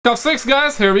COD6,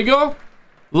 guys, here we go.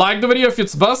 Like the video if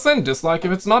it's bussin', dislike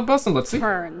if it's not bussin'. Let's see.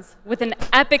 Turns with an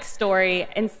epic story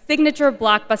and signature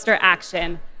blockbuster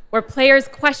action where players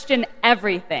question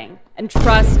everything and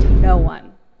trust no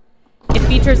one. It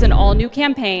features an all-new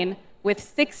campaign with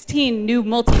 16 new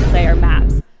multiplayer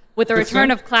maps, with the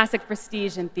return of classic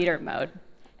prestige and theater mode,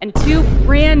 and 2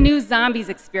 brand new zombies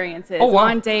experiences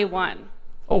on day 1.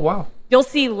 Oh, wow. You'll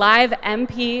see live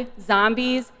MP,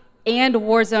 zombies, and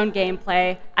Warzone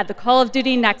gameplay at the Call of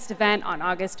Duty Next event on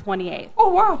August 28th. Oh,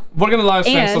 wow. We're going to live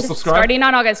stream, so subscribe. Starting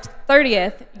on August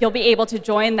 30th, you'll be able to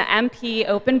join the MP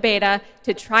open beta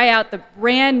to try out the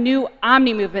brand new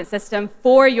Omni movement system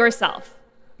for yourself.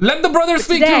 Let the brothers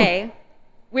speak Today,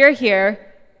 we're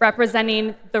here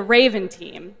representing the Raven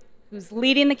team, who's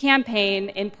leading the campaign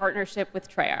in partnership with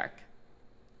Treyarch.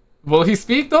 Will he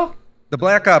speak, though? The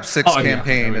Black Ops 6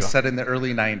 campaign is set in the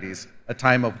early 90s, a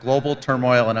time of global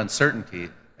turmoil and uncertainty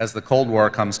as the Cold War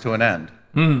comes to an end.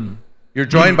 You're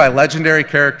joined by legendary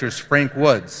characters Frank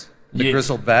Woods, the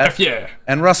grizzled vet,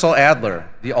 and Russell Adler,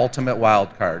 the ultimate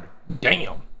wild card.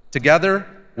 Damn. Together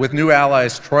with new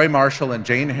allies Troy Marshall and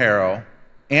Jane Harrow,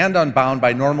 and unbound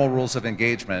by normal rules of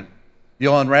engagement,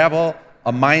 you'll unravel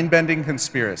a mind-bending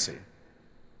conspiracy.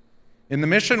 In the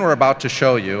mission we're about to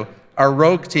show you, our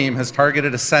rogue team has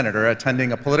targeted a senator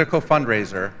attending a political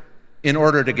fundraiser in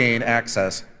order to gain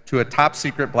access to a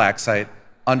top-secret black site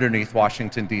underneath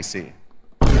Washington, D.C.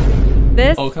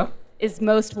 This is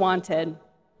Most Wanted.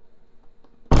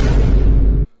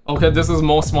 Okay, this is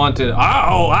Most Wanted.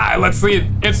 Let's see.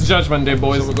 It's Judgment Day,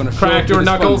 boys. So we're gonna crack your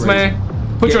knuckles, man.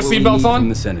 Put your seatbelts on. From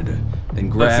the senator, then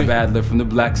grab Adler from the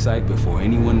black site before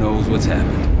anyone knows what's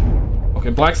happened.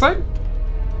 Okay, black site?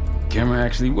 Camera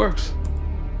actually works.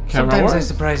 Sometimes I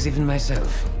surprise even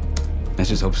myself. Let's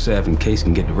just hope Sev and Case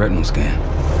can get the retinal scan.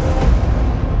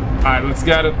 All right, let's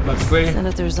get it. Let's see.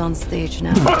 Senator's on stage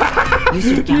now.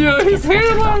 Yeah, his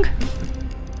hair long.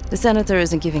 The senator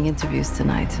isn't giving interviews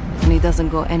tonight, and he doesn't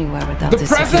go anywhere without the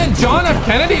President John F.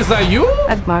 Kennedy. Is that you?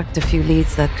 I've marked a few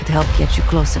leads that could help get you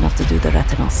close enough to do the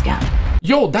retinal scan.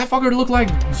 Yo, that fucker look like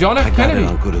John F. Kennedy. I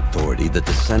got it on good authority that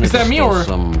the senator is that me stole or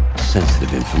some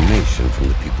sensitive information from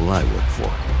the people I work for.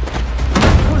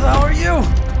 Who the hell are you?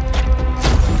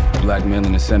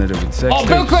 Blackmailing a senator with sex. Oh,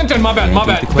 Bill Clinton. My bad. My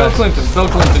bad. Bill Clinton. Bill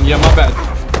Clinton. Yeah, my bad.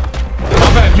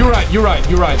 My bad. You're right. You're right.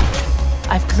 You're right.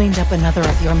 I've cleaned up another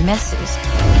of your messes.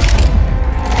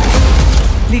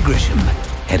 Lee Grisham,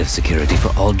 head of security for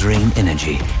Aldrain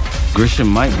Energy. Grisham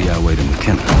might be our way to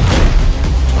McKenna.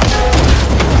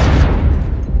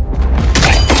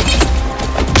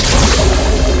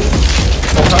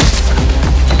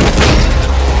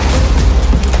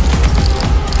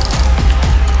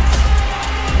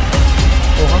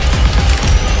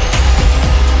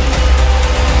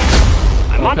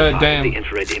 Okay, damn.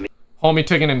 Homie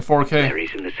taking in 4K.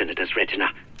 Varies in the senator's retina.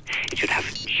 It should have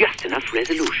just enough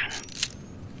resolution.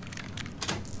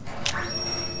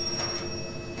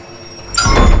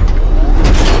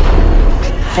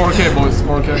 $4K, boys.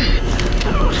 4K.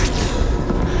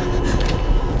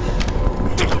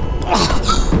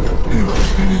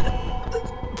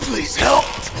 Please help.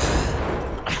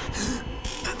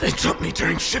 They took me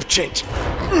during shift change.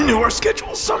 Knew our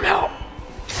schedule somehow.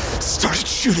 Started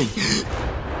shooting.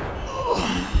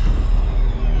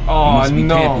 Oh,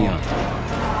 no.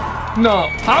 No.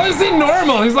 How is he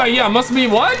normal? He's like, yeah, must be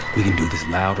what? We can do this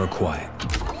loud or quiet.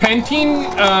 Pantene,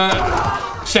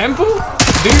 shampoo?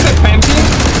 Did you say Pantene?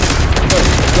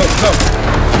 Go.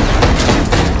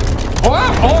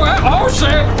 Oh,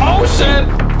 shit. Oh, shit.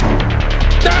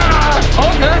 Ah,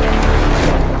 okay.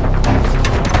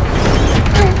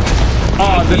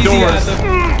 Oh, the doors.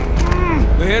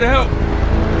 We're here to help.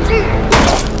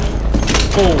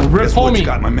 Oh, rip homie.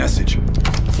 Got my message.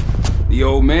 The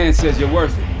old man says you're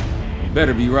worth it. You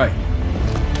better be right.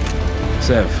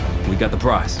 Sev, we got the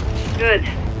prize. Good.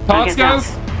 Thoughts,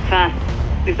 guys? Fast.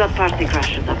 We've got party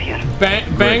crashers up here.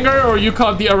 Banger, or you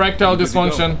caught the erectile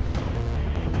dysfunction?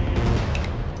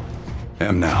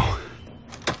 Am now.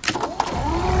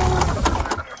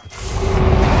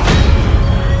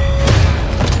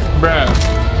 Bruh.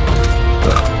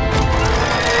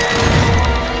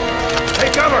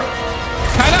 Take cover!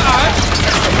 Kinda odd.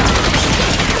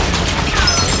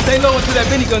 Stay low until that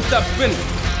minigun stops spinning.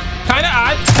 Kinda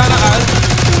odd. Kinda odd.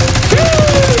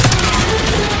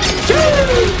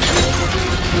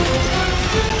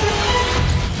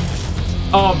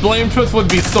 Oh, Blame Truth would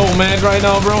be so mad right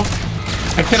now, bro.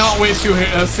 I cannot wait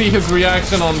to see his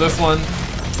reaction on this one.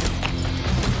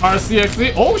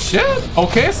 RCXD. Oh, shit.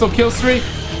 Okay, so kill streak.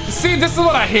 See, this is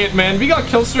what I hate, man. We got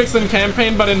kill streaks in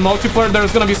campaign, but in multiplayer,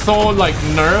 there's gonna be so, like,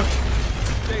 nerfed.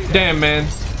 Damn, man.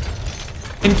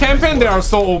 In campaign, they are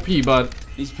so OP, but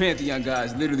These Pantheon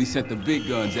guys literally sent the big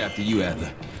guns after you,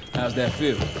 Adler. How's that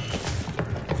feel?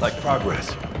 Like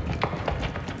progress.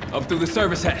 Up through the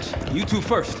service hatch. You two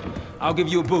first. I'll give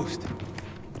you a boost.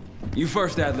 You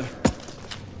first, Adler.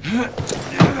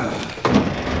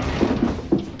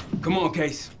 Come on,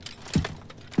 Case.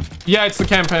 yeah, it's the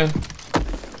campaign.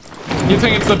 You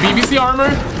think it's the BBC armor?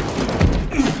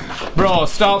 Bro,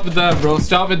 stop with that, bro.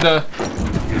 Stop with the...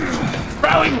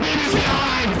 Rally!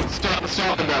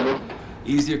 Stop with that, bro.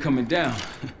 Easier coming down.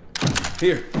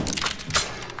 Here.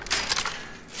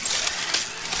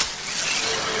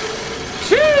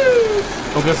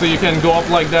 Okay, so you can go up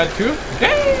like that too?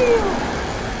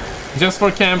 Damn! Just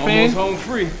for campaign? Almost home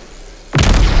free.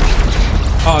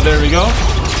 Oh, there we go.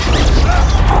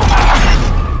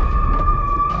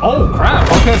 Oh,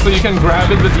 crap. Okay, so you can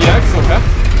grab it with the X, okay.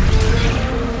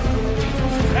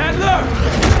 Adler!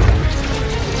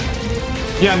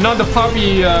 Yeah, not the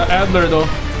puppy Adler, though.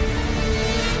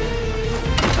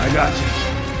 I got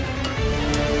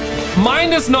you.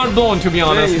 Mine is not blown, to be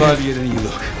honest, but... heavier than you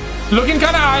look. Looking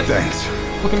kinda hot. Thanks.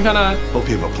 Looking kinda hot. Hope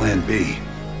you have a plan B.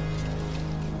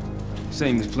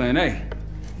 Same as plan A.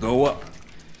 Go up.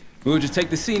 We'll just take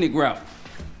the scenic route.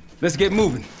 Let's get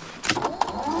moving.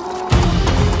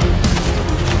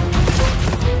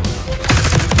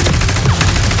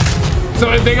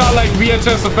 So if they got like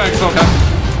VHS effects, okay.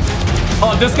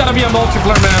 Oh, this gotta be a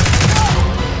multiplayer map.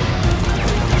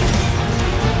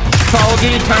 Call of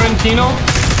Duty Tarantino.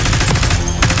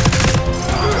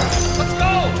 Let's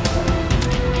go!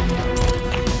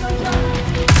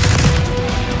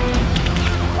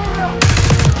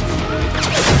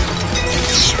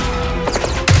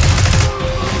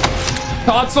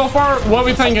 Thoughts so far? What are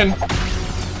we thinking?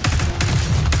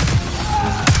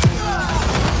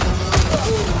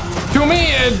 To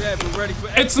me,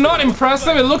 it's not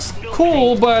impressive. It looks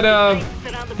cool, but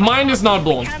mine is not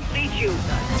blown.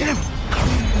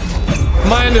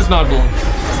 Mine is not blown.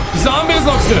 Zombies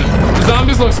looks good.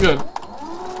 Zombies looks good.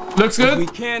 Looks good. We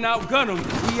can't outgun them.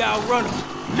 We outrun them.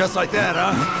 Just like that,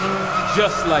 huh?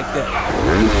 Just like that.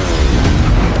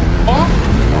 Oh.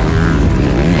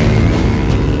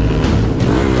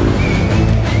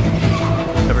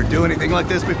 Ever do anything like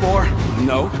this before?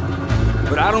 No.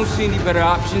 But I don't see any better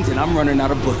options, and I'm running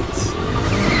out of bullets.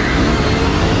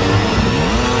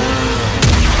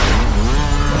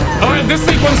 Alright, this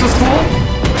sequence is cool.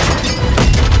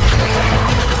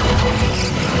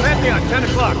 Pantheon, 10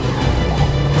 o'clock.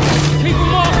 Keep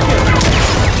them off me!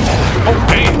 Oh,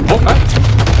 damn. Okay.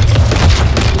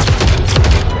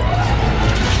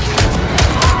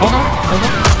 Okay.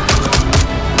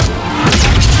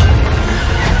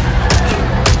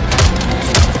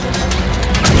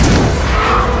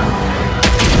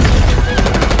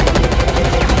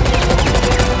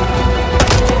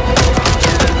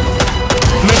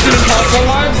 Mission Impossible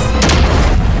lives.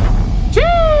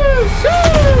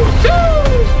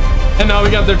 And now we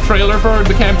got the trailer for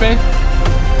the campaign.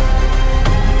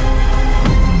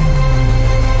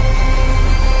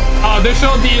 They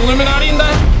showed the Illuminati in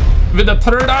that with the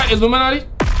third eye Illuminati.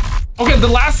 Okay, the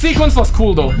last sequence was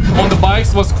cool though. On the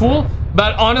bikes was cool,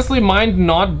 but honestly, mine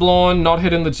not blown, not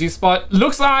hitting the G spot.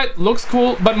 Looks alright, looks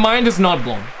cool, but mine is not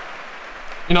blown.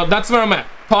 You know, that's where I'm at.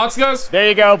 Thoughts, guys? There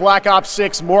you go, Black Ops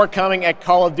 6, more coming at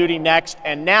Call of Duty next.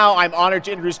 And now I'm honored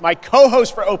to introduce my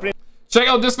co-host for opening. Check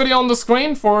out this video on the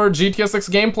screen for GTA 6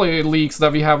 gameplay leaks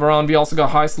that we have around. We also got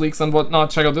heist leaks and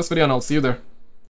whatnot. Check out this video and I'll see you there.